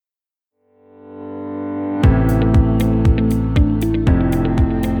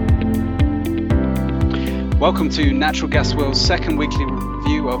Welcome to Natural Gas World's second weekly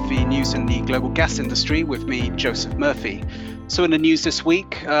review of the news in the global gas industry with me, Joseph Murphy. So in the news this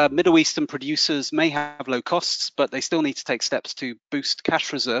week, Middle Eastern producers may have low costs, but they still need to take steps to boost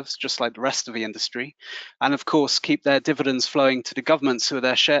cash reserves, just like the rest of the industry. And of course, keep their dividends flowing to the governments who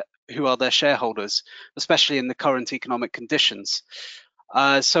are their shareholders, especially in the current economic conditions.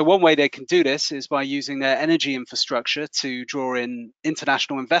 So one way they can do this is by using their energy infrastructure to draw in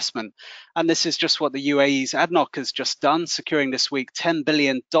international investment. And this is just what the UAE's ADNOC has just done, securing this week $10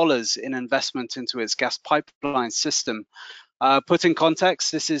 billion in investment into its gas pipeline system. Put in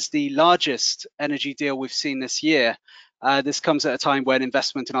context, this is the largest energy deal we've seen this year. This comes at a time when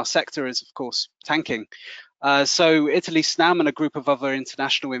investment in our sector is, of course, tanking. So Italy Snam and a group of other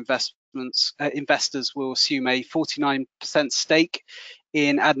international investors will assume a 49% stake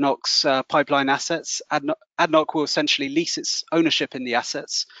in ADNOC's pipeline assets. ADNOC will essentially lease its ownership in the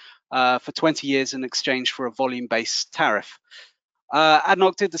assets for 20 years in exchange for a volume-based tariff.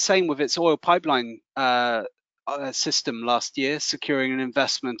 ADNOC did the same with its oil pipeline system last year, securing an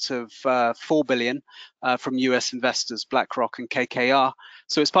investment of $4 billion from US investors BlackRock and KKR.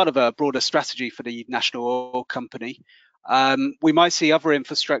 So it's part of a broader strategy for the national oil company. We might see other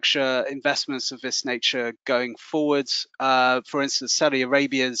infrastructure investments of this nature going forward. For instance, Saudi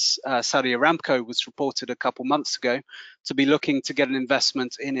Arabia's Saudi Aramco was reported a couple months ago to be looking to get an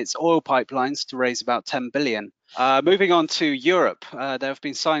investment in its oil pipelines to raise about 10 billion. Moving on to Europe, there have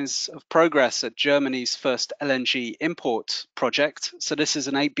been signs of progress at Germany's first LNG import project. So this is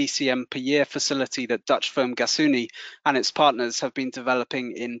an 8 BCM per year facility that Dutch firm Gasunie and its partners have been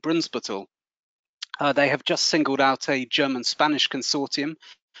developing in Brunsbüttel. They have just singled out a German-Spanish consortium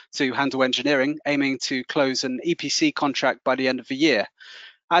to handle engineering, aiming to close an EPC contract by the end of the year.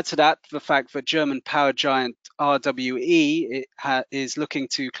 Add to that the fact that German power giant RWE is looking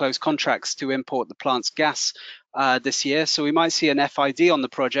to close contracts to import the plant's gas this year. So we might see an FID on the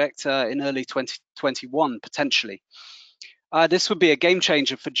project in early 2021, potentially. This would be a game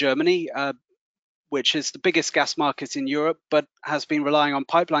changer for Germany, which is the biggest gas market in Europe, but has been relying on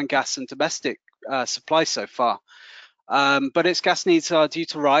pipeline gas and domestic supply so far. But its gas needs are due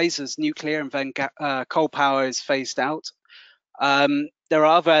to rise as nuclear and then coal power is phased out. There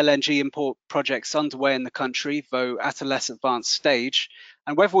are other LNG import projects underway in the country, though at a less advanced stage.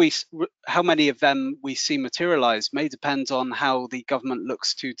 And how many of them we see materialize may depend on how the government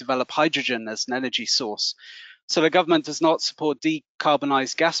looks to develop hydrogen as an energy source. So the government does not support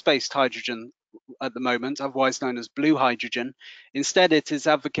decarbonized gas-based hydrogen at the moment, otherwise known as blue hydrogen. Instead, it is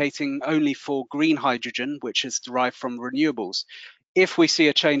advocating only for green hydrogen, which is derived from renewables. If we see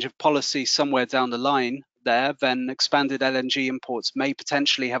a change of policy somewhere down the line there, then expanded LNG imports may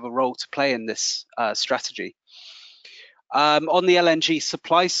potentially have a role to play in this strategy. On the LNG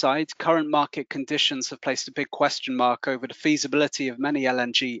supply side, current market conditions have placed a big question mark over the feasibility of many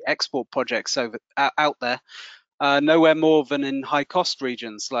LNG export projects out there. Nowhere more than in high-cost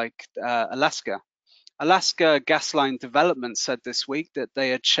regions like Alaska. Alaska Gasline Development said this week that they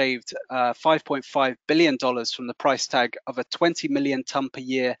had shaved $5.5 billion from the price tag of a 20 million ton per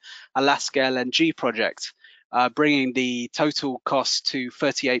year Alaska LNG project, bringing the total cost to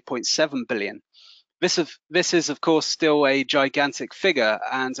 $38.7 billion. This is, of course, still a gigantic figure,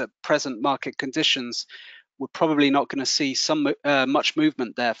 and at present market conditions, we're probably not going to see much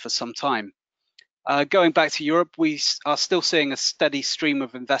movement there for some time. Going back to Europe, we are still seeing a steady stream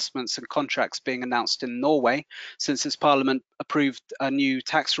of investments and contracts being announced in Norway since its parliament approved a new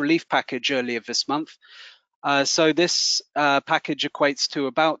tax relief package earlier this month. So this package equates to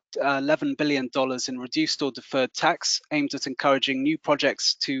about $11 billion in reduced or deferred tax aimed at encouraging new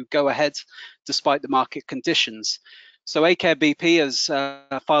projects to go ahead despite the market conditions. So Aker BP has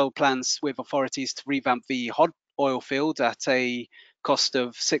filed plans with authorities to revamp the Hod oil field at a cost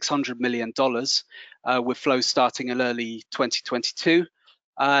of $600 million, with flows starting in early 2022.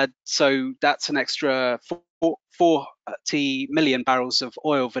 So that's an extra 40 million barrels of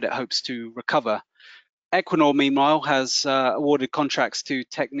oil that it hopes to recover. Equinor, meanwhile, has awarded contracts to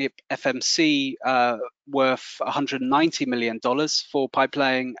Technip FMC worth $190 million for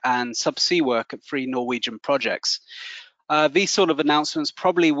pipelaying and subsea work at 3 Norwegian projects. These sort of announcements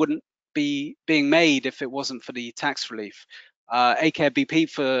probably wouldn't be being made if it wasn't for the tax relief. Aker BP,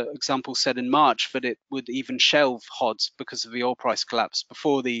 for example, said in March that it would even shelve HODs because of the oil price collapse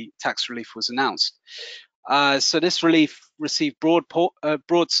before the tax relief was announced. So this relief received broad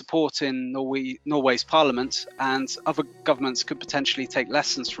support in Norway's parliament, and other governments could potentially take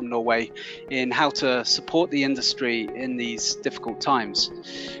lessons from Norway in how to support the industry in these difficult times.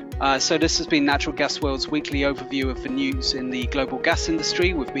 So this has been Natural Gas World's weekly overview of the news in the global gas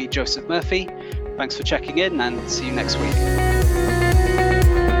industry with me, Joseph Murphy. Thanks for checking in and see you next week.